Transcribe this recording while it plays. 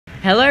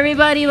Hello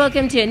everybody,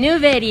 welcome to a new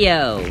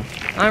video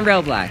on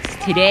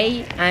Roblox.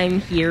 Today I'm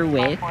here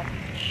with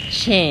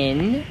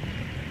Chin,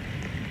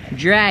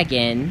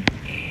 Dragon,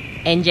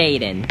 and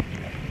Jayden.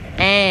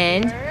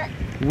 And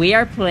we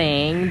are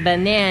playing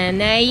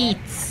Banana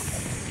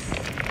Eats.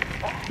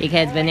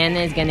 Because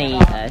Banana is gonna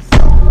eat us.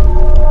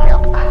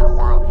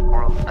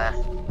 World's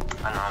best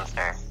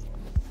announcer.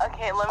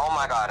 Okay, let me. Oh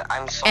my god,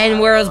 I'm so.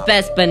 And world's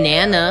best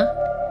banana.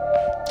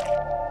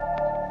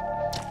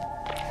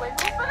 Wait,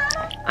 who's banana?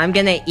 I'm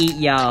gonna eat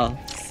y'all.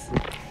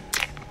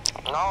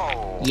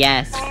 No.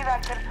 Yes.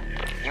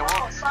 You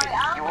will.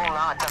 You will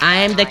not. I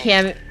am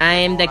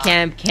the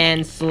camp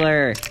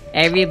counselor.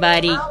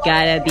 Everybody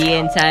gotta be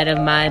inside of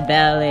my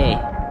belly.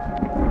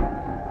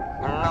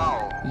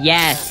 No.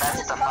 Yes.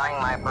 That's defying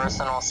my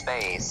personal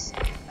space.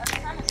 That's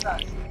kind of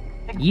sucks.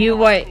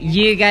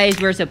 You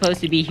guys were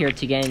supposed to be here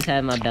to get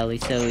inside my belly,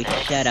 so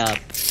shut up.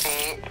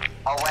 Feet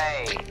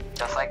away.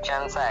 Just like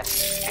Jen said.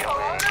 Feet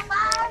away.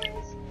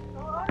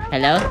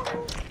 Hello?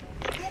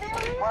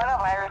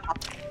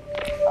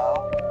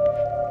 Oh.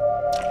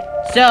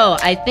 So,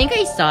 I think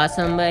I saw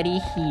somebody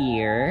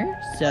here,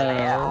 so...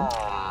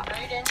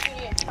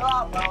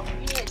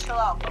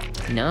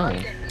 No,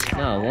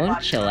 I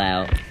won't chill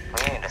out. You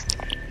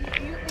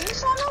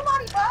saw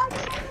nobody, bro.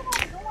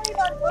 Don't worry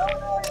about it,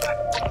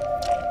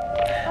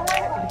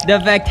 bro. The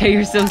fact that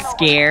you're so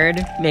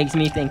scared makes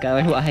me think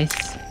otherwise. You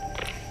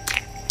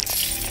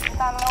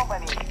saw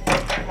nobody.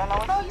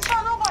 No, you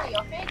saw nobody,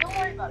 okay? Don't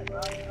worry about it,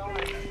 bro. Don't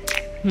worry about it.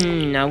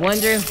 I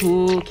wonder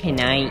who can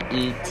I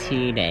eat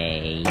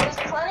today? There's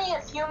plenty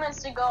of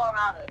humans to go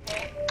around,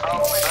 okay?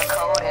 Oh, the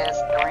code is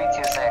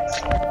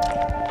 326.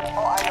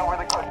 Oh, I know where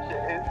the code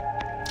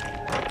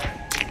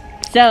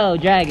is. So,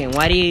 Dragon,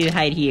 why do you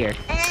hide here?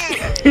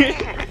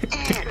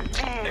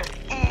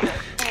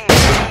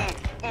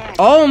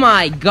 Oh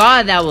my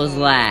god, that was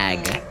lag.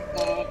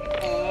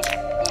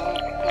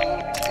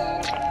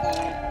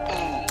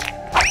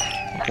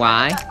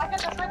 Why?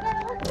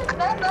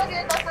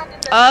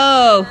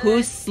 Oh,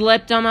 who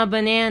slipped on my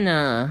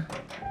banana?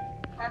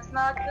 That's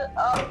not good.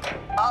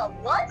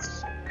 What?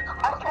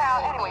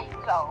 Okay, anyway,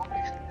 so.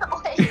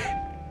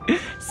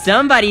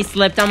 Somebody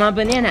slipped on my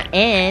banana,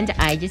 and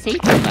I just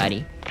ate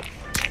somebody.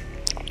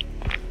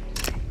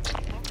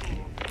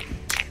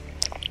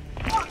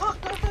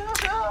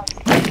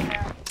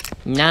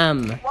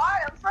 Numb.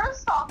 Why?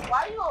 First off,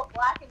 why are you a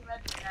black and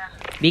red banana?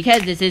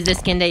 Because this is the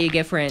skin that you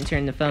get for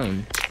answering the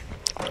phone.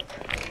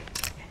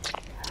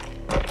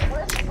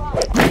 Where's the phone?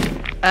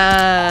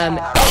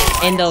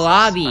 In the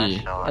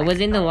lobby. It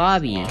was in the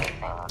lobby. Oh, yeah, in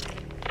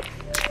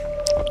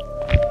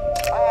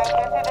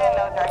case you didn't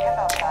know, Dragon's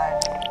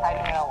outside,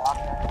 hiding in a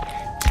locker.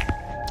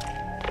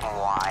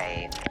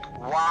 Why?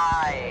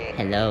 Why?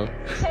 Hello.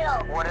 Chill.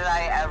 What did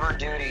I ever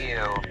do to you?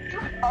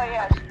 Oh,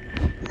 yeah.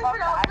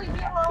 Leave me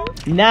alone.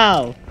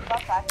 No. I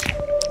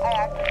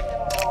actually did a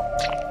little.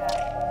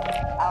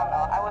 I don't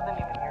know. I wasn't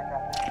even here,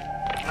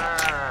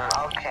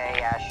 Dragon. Okay,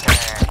 yeah, sure.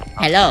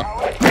 Hello.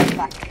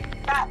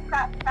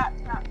 Crap.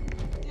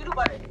 Doodle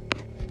butter.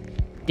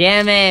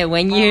 Damn it!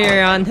 When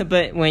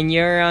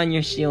you're on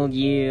your shield,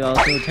 you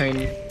also turn.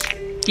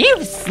 Do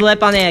you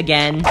slip on it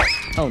again?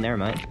 Oh, never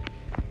mind.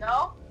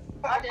 No?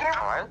 I didn't.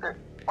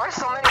 Why are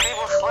so many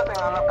people slipping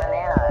on the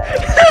banana?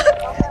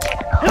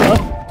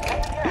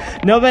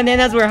 No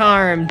bananas were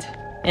harmed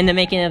in the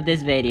making of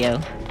this video.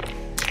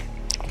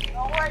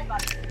 Don't worry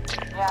about it.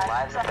 Yeah,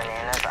 Lives of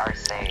bananas are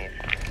safe.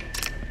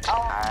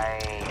 I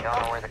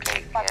don't know where the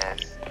cake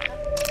is.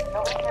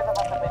 Nobody cares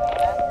about the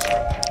bananas.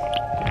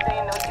 So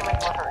you know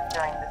humans were hurt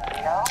during this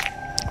video?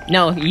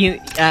 No,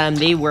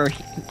 they were.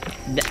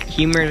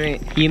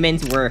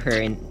 Humans were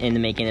hurt in the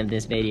making of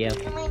this video.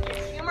 You mean the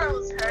humor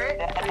was hurt?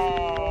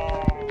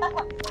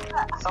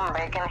 Some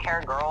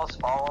bacon-haired girls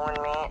following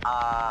me.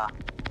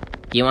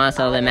 Do you want to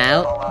sell them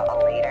out? A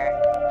leader.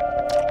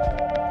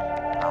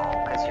 No,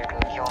 because you're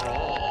gonna kill me.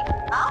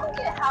 I don't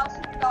get how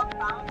super dog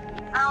found.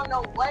 I don't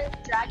know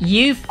what dragon.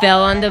 You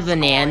fell on the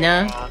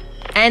banana,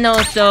 and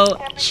also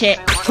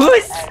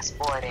who's?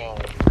 Exporting.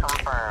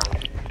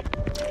 Confirmed.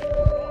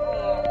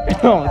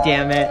 Oh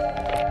damn it!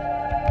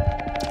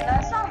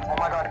 That sounds. Oh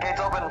my god, gate's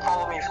open.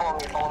 Follow me,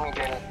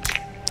 Jayden.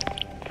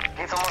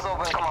 Gate's almost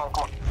open. Come on.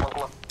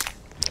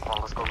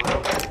 Let's go.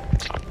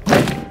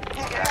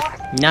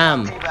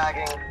 Numb.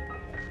 Teabagging.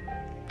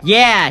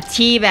 Yeah,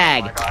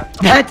 teabag.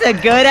 That's a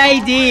good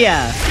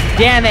idea.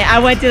 Damn it! I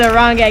went to the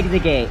wrong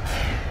exit gate.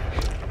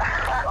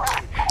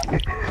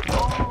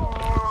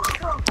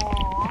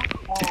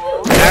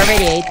 I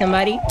already ate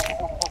somebody.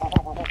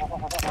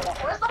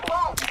 Where's the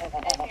phone?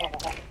 Where's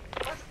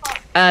the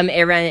phone?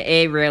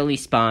 It rarely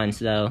spawns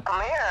though.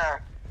 Come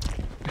here.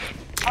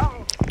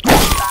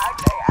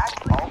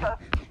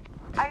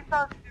 I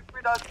saw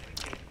super dog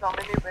eating so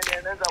many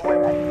bananas at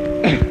one time.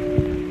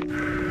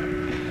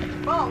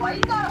 Bro, why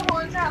you got a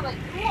whole entire, like,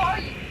 who are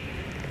you?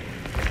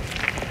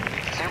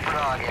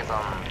 Superdog is I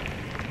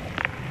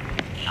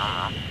don't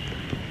know.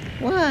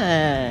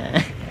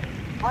 What?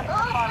 What's the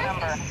phone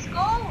number?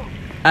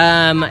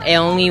 It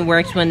only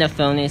works when the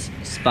phone is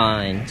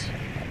spawned.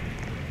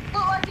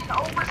 Look like an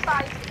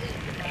oversized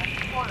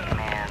apron,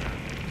 Man.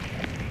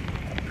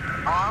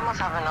 Oh, I almost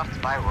have enough to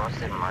buy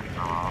roasted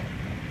marshmallow.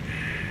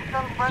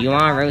 You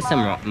wanna roast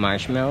some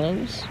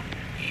marshmallows?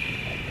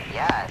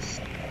 Yes.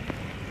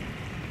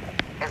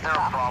 Is there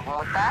a problem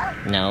with that?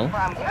 No.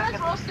 Where's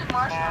roasted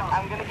marshmallow?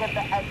 I'm gonna get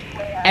the edge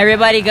way out.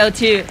 Everybody go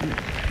to...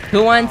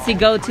 Who wants to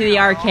go to the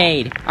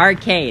arcade?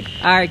 Arcade.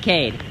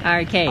 Arcade.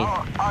 Arcade.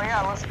 Oh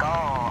yeah, let's go.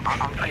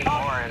 I'm pretty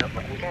bored.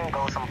 We can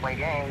go play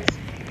games.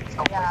 Let's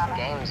go play some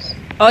games.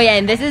 Oh yeah,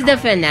 and this is the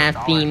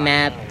FNAF theme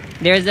map.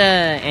 There's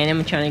a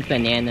animatronic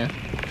banana.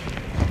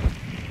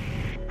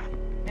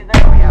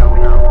 Yeah,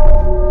 we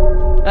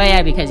know. Oh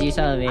yeah, because you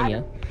saw the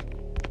video.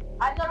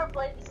 I've never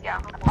played this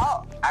game.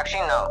 Oh,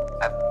 actually no.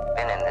 I've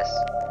been in this.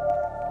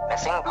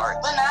 Missing parts.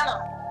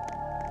 Banana.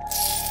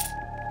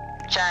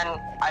 Chen,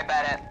 I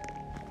bet it.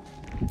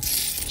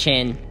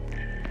 Chin.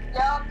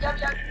 Yup. I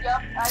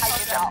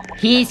saw that.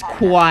 He's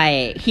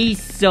quiet.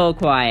 He's so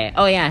quiet.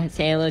 Oh yeah,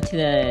 say hello to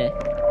the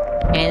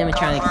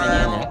animatronic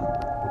banana.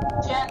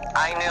 Jen.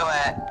 I knew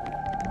it.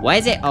 Why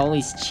is it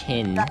always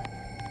Chin? I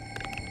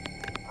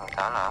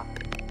don't know.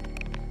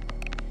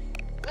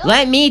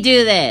 Let me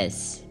do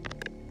this!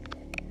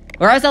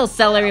 Or else I'll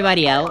sell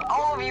everybody out.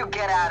 All of you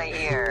get out of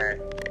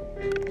here.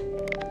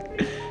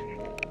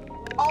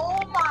 Oh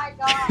my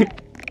god.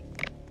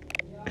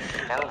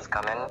 Chen's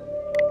coming.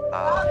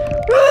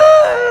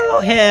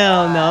 Oh,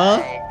 hell no.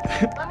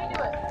 Let me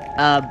do it.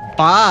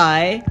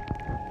 Bye.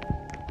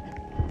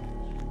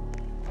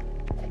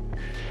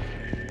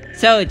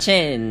 So,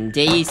 Chin,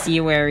 did you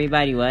see where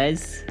everybody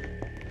was?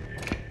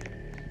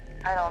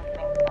 I don't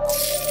think so.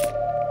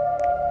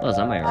 Well,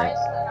 somebody right.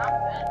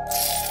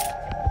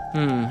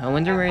 I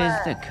wonder where is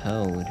the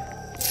code.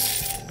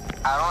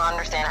 I don't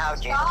understand how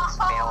Jason's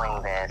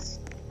failing this.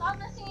 Stop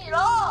messing it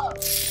up.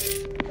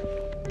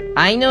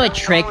 I know a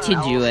trick to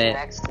Someone do else it.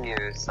 Next to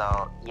you,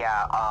 so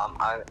yeah.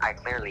 I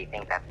clearly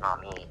think that's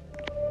not me.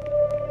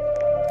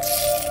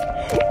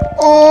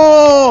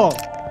 Oh!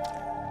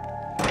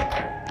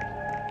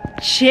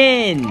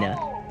 Chin!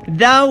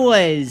 That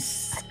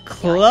was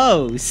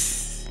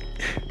close.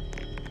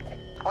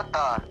 What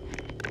the?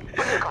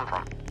 Where'd you come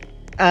from?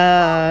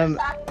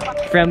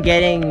 From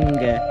getting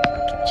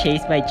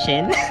chased by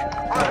Chin? Bro,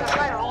 this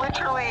guy's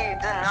literally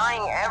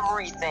denying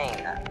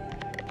everything.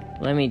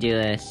 Let me do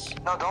this.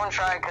 No, don't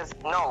try, cause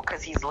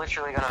he's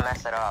literally gonna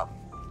mess it up.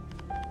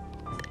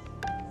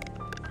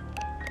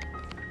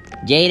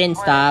 Jayden,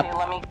 stop.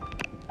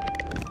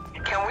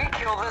 Can we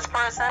kill this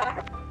person?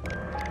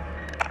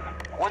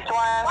 Which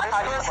one? This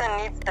person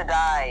needs to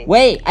die.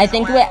 Wait, I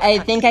think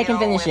I can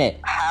finish it.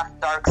 Half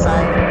dark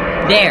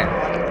side. There.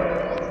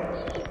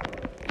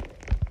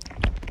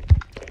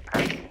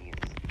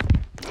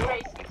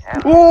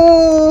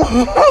 Oh!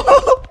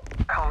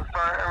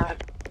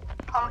 Confirmed.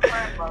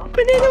 Bro.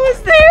 Banana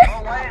was there.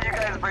 Oh, why did you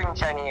guys bring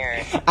Chen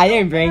here? I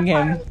didn't bring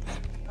him.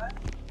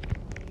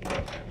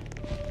 Jen.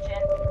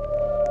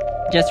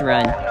 Just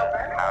run.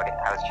 Howdy,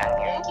 how's Chen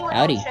here? Thank you,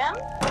 Howdy. Jen.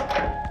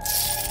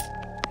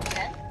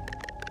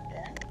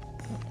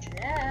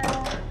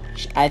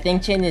 Jen. I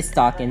think Chin is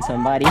stalking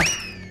somebody.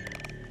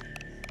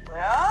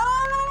 Where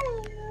are you?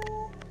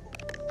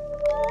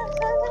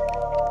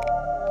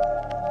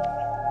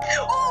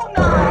 Oh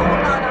no!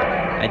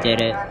 I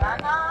did it.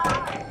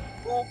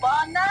 Oh,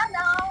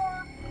 banana.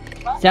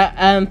 So,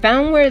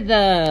 found where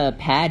the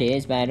pad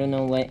is, but I don't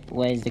know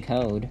what is the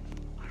code.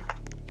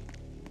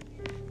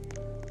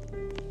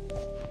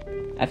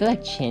 I feel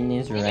like Chin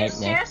is Did you right next.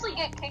 seriously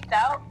get kicked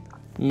out?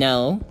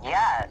 No.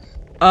 Yes.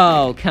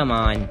 Oh, come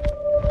on.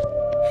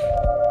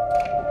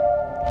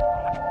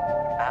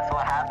 That's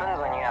what happens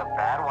when you have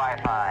bad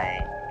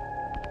Wi-Fi.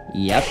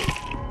 Yep.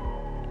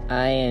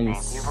 I am.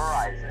 Thank you,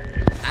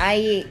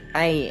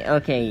 Verizon.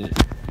 Okay.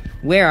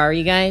 Where are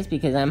you guys?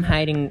 Because I'm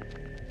hiding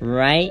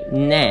right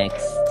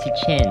next to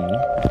Chin.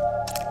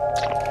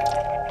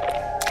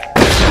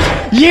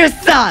 You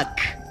suck!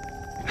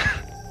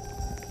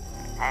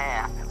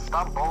 Hey,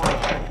 stop bullying.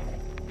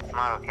 It's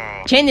not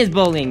okay. Chin is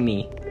bullying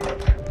me.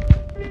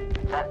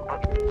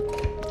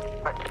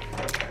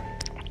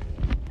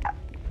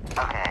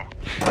 Okay.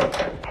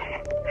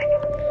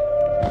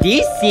 Do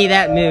you see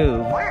that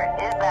move? Where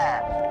is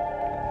that?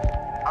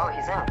 Oh,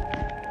 he's in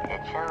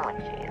kitchen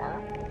with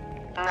Jayden.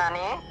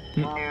 Nani?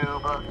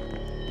 Noob.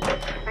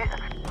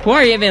 Who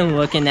are you even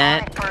looking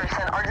at?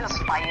 Person are just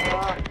fighting.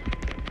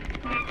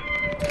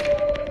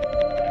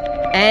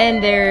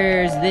 And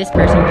there's this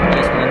person with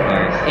just one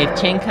heart. If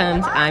Chin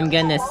comes, I'm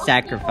gonna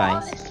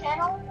sacrifice.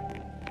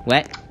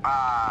 What?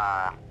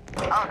 Oh,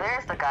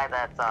 there's the guy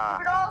that's,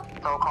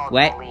 so-called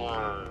What?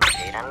 bullying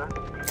Jayden.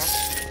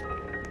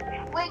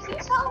 Wait, can you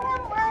tell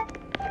him where?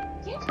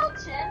 Can you tell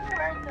Jen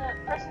where the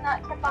person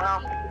that kept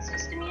on being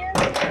racist to me is?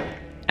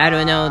 I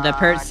don't know, the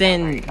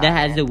person that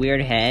has the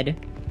weird head.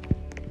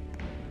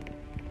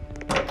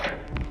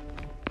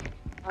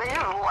 They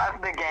just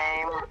left the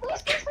game.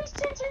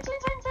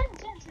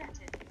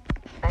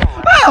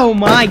 Oh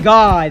my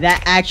god,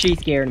 that actually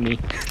scared me.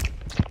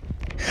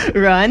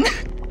 Run.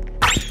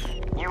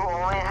 You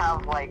only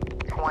have like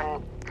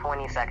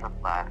 20 seconds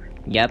left.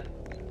 Yep.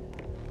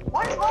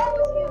 What's wrong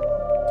with you?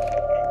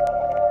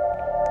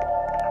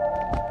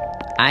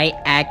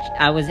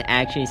 I was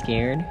actually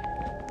scared.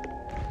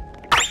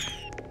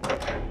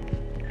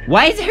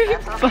 Why is That's okay,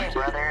 everybody?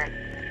 brother.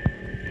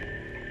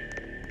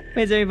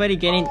 Why is everybody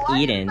getting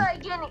eaten? Why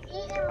is getting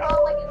eaten,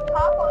 bro? Like it's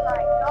taco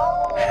night.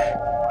 No,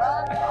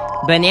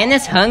 bro.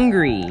 Banana's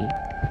hungry.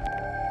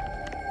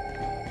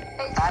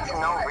 Hey, That's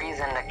no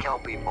reason to kill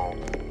people.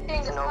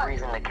 There's There's no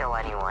reason to kill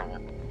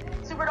anyone.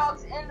 Super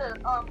Dog's in the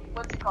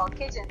what's it called?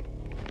 Kitchen.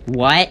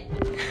 What?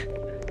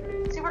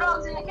 Super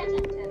Dog's in the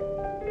kitchen.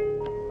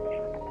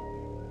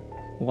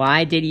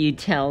 Why did you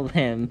tell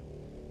him?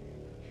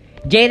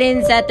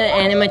 Jayden's at the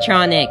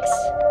animatronics.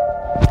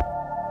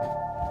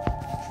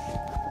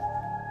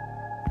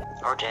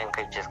 Or Jen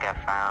could just get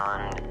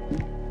found.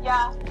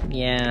 Yeah.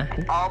 Yeah.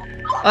 Oh,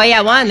 Oh yeah,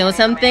 wanna know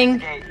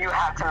something? you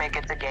have to make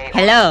it to gate.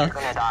 Hello. Or you're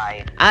gonna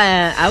die.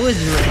 I was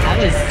at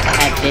this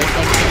exit.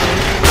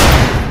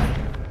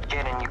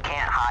 Jaden, you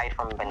can't hide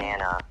from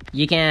Banana.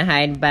 You can't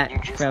hide You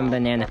just from need to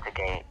Banana. get to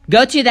gate.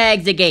 Go to the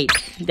exit gate.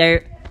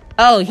 There.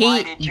 Oh,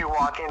 Why did you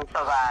walk into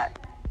that?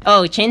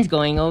 Oh, Chin's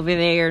going over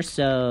there,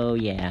 so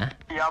yeah.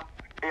 Yup.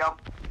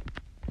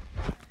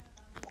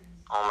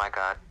 Oh my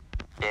god.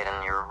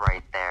 Jaden, you're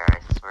right there. I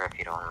swear if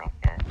you don't make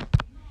it.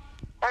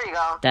 There you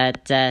go. Da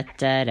da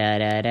da da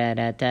da da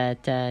da da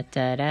da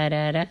da da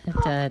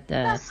da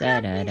da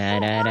da da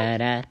da da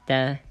da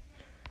da.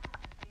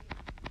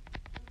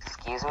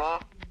 Excuse me?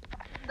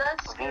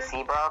 That's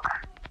VC broke?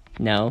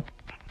 No.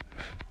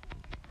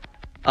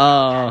 I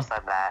Oh.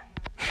 said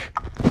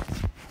that.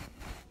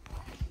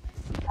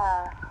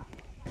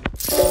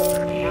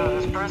 Yo,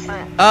 this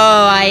person.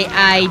 Oh,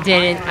 I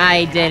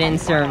didn't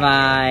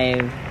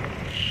survive.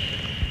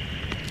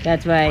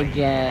 That's what I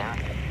get.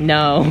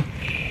 No.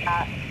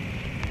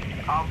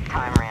 Oh,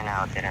 time ran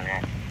out, didn't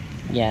it?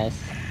 Yes.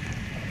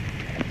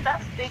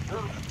 That's big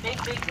oof. Big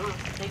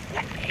oof. Big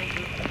oof.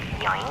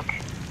 Yoink.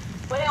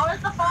 Wait,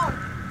 where's the phone?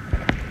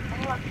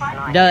 Anyone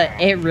find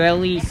it? It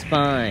really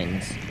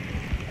spawns.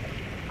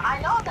 I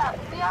know that,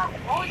 but we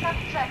always have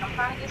to check. I'm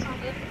trying to get some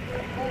good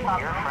food out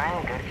Your there.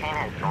 friend Good Cane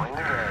has joined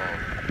the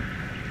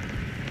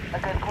game. A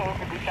Good Cane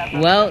should be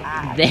separate. Well,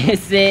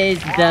 this is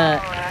the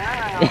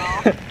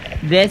No.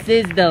 this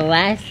is the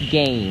last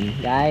game,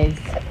 guys.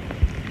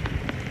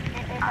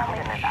 I'm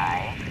gonna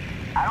die.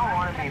 I don't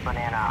want to be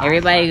Banana.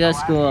 Everybody go The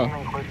last school. game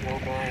includes me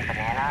being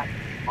Banana.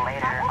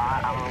 Later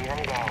on, I'm leaving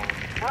the game.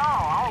 No,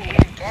 I don't leave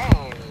the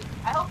game.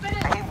 I hope it I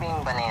is. hate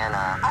being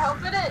Banana. I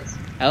hope it is.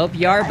 I hope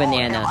you are If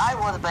Banana. I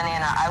was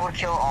Banana, I would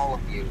kill all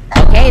of you.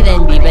 Okay,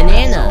 then be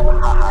Banana.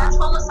 That's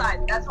homicide.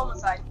 That's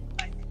homicide.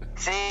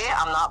 See,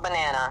 I'm not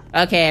Banana.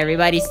 Okay,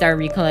 everybody start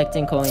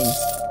recollecting coins.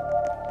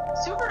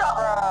 Super Dog.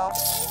 Bro,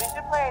 we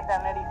should play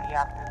Identity V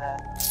after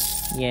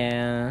this.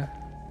 Yeah.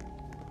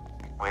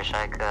 Wish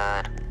I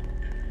could.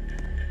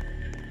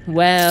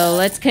 Well,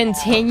 let's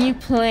continue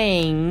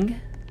playing,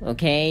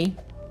 okay?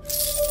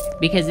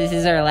 Because this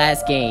is our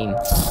last game.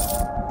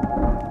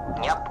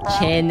 Yep.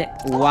 Chin,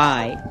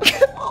 why?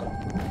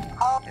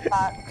 Oh,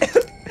 fuck.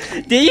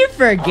 Did you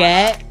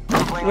forget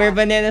where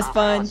Banana I'm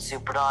playing with spawns?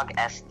 Superdog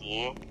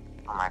SD.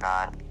 Oh my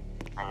god.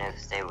 I knew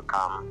this day would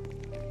come.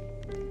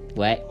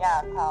 What?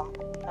 Yeah, Tom.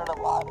 Heard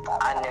a lot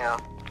about I that.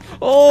 knew.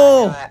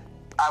 Oh!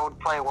 I would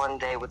play one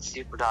day with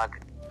Superdog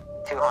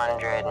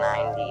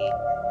 290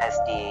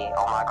 SD.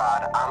 Oh my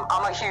god.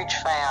 I'm a huge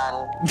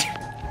fan.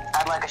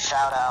 I'd like a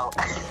shout out.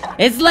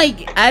 It's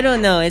like, I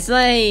don't know, it's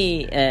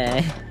like,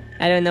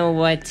 I don't know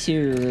what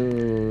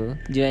to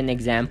do an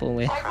example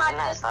with. Like my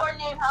Discord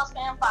name,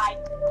 HouseFan5.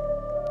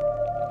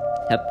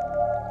 Yep.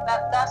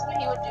 That's what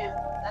he would do.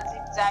 That's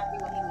exactly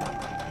what he would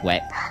do.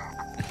 What?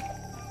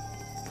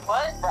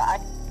 What? Bro,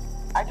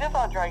 I just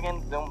saw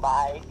Dragon zoom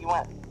by. He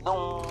went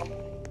zoom.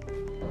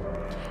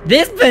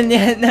 This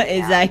Banana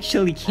is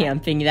actually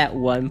camping that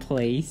one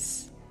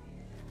place.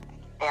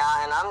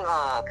 Yeah, and I'm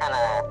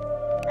kinda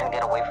gonna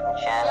get away from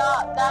Chen.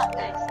 Yeah, that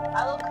is.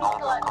 I look I don't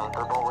feel like.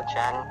 comfortable with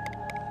Chen.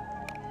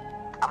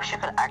 I wish I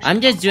could actually.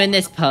 I'm just doing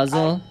this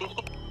puzzle.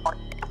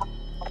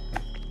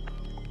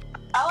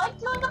 I like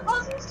doing the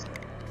puzzles.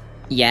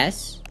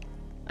 Yes.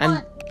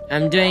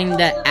 I'm doing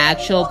the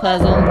actual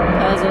puzzle.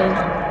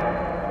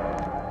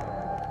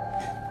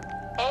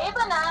 Hey,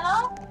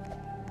 Banana.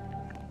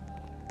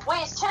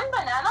 Wait, is Chen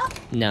Banana?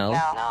 No.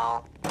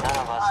 No, none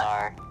of us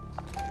are.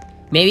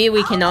 Maybe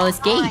we can all My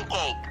escape.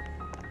 cake.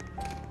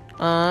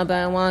 But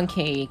I want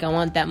cake. I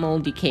want that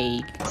moldy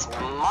cake. It's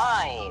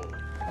mine.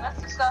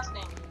 That's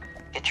disgusting.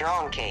 Get your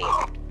own cake.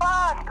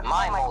 Fuck!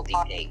 My Oh moldy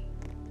God. cake.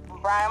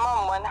 Brian, I'm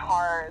on one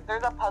heart.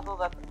 There's a puzzle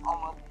that's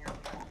almost here.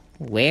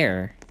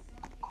 Where?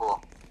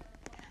 Cool.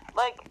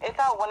 Like, it's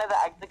at one of the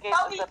exit gates.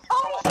 Tony, It's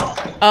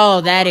Tony!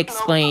 Oh, that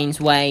explains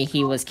why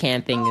he was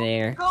camping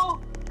there. Go,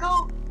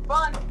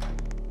 run.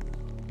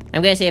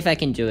 I'm gonna see if I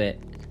can do it.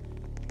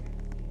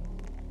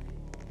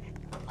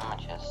 I'm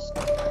gonna just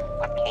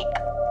put cake.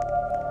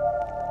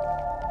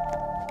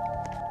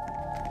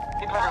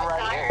 You put it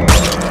right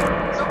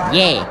here.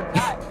 Yay.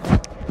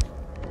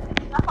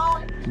 Stop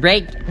following.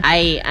 Break.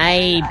 I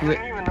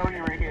didn't even know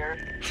you were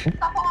here.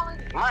 Stop following.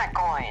 My my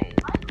coin?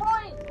 My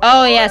coin.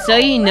 Oh yeah, so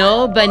you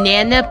know,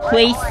 Banana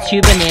placed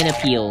 2 banana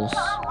peels.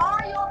 I'm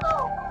Mario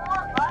though. Come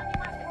on, bro. I need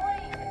my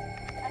coin.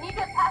 I need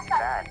to pass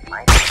that.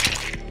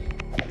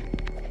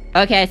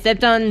 Okay, I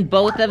stepped on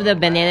both of the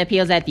banana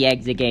peels at the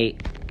exit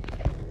gate.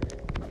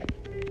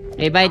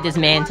 Everybody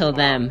dismantle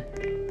them.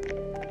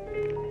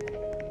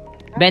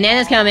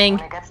 Banana's coming.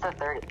 When it gets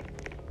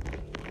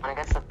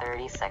to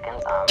 30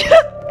 seconds,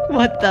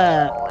 What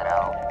the? pull it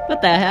out.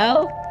 What the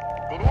hell?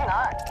 Did he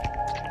not?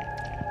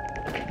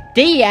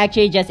 They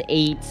actually just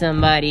ate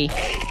somebody. Oh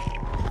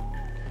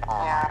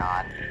my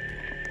god.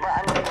 But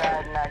I'm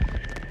glad next.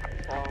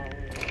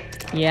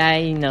 Yeah,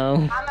 I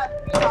know. I'm at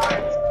 3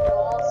 hearts,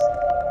 fools.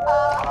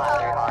 I'm at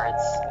 3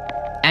 hearts.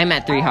 I'm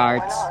at 3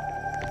 hearts.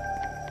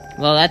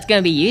 Well, that's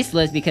gonna be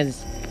useless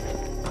because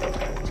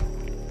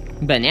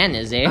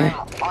Banana's there.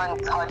 I'm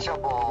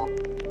untouchable.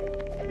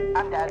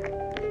 I'm dead.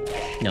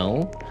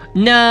 No.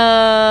 No!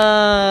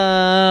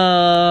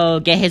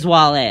 Get his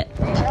wallet.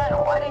 Chad,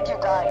 why did you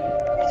die?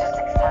 You just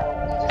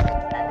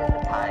extended the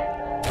time.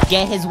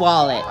 Get his Oh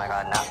wallet. my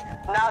god,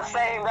 now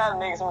saying that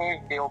makes me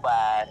feel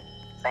bad.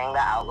 Saying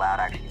that out loud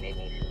actually made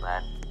me feel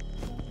bad.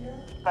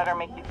 Better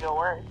make you feel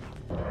worse.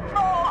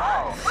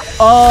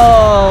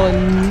 Oh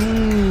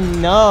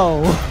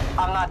no.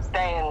 I'm not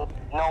staying.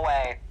 No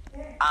way.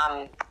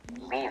 I'm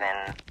leaving.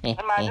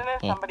 Imagine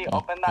if somebody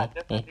opened that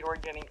just as you were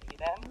getting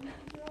eaten.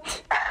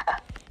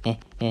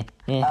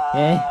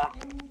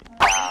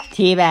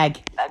 Teabag.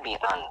 That'd be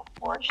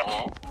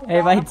unfortunate.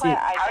 Everybody Honestly, tea.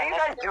 How do you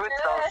guys do it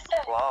so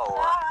slow?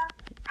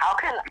 How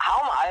am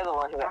I the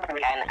one who can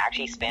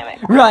actually spam it?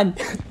 Run!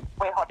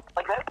 Wait, hold,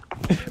 like this?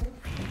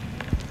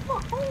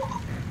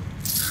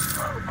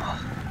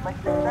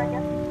 Like this,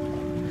 Dragon?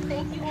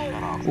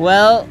 Thank you.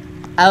 Well,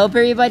 I hope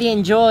everybody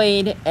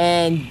enjoyed,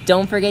 and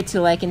don't forget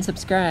to like and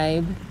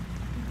subscribe.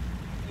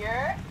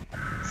 You're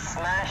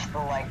Smash the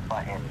like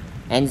button.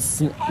 And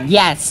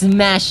yeah,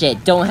 smash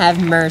it. Don't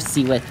have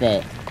mercy with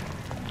it.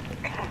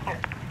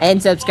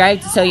 And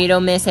subscribe so you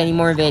don't miss any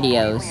more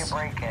videos.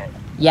 Completely break it.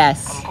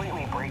 Yes.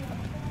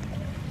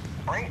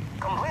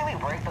 Completely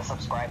break the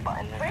subscribe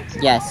button.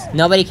 Yes.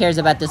 Nobody cares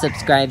about the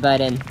subscribe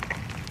button.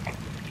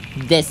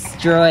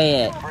 Destroy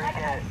it. Break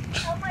it.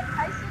 tell Mike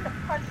Tyson to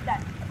punch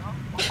that.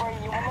 Wait,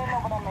 you wanna know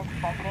what I'm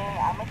expecting?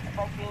 I'm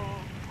expecting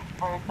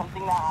for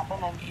something to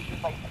happen and she's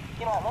just like,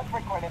 you know what, let's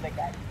record it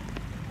again.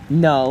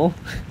 No.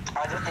 I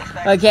just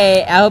expect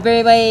Okay, I hope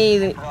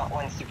everybody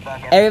when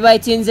Super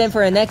tunes in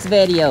for the next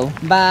video.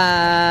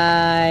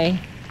 Bye.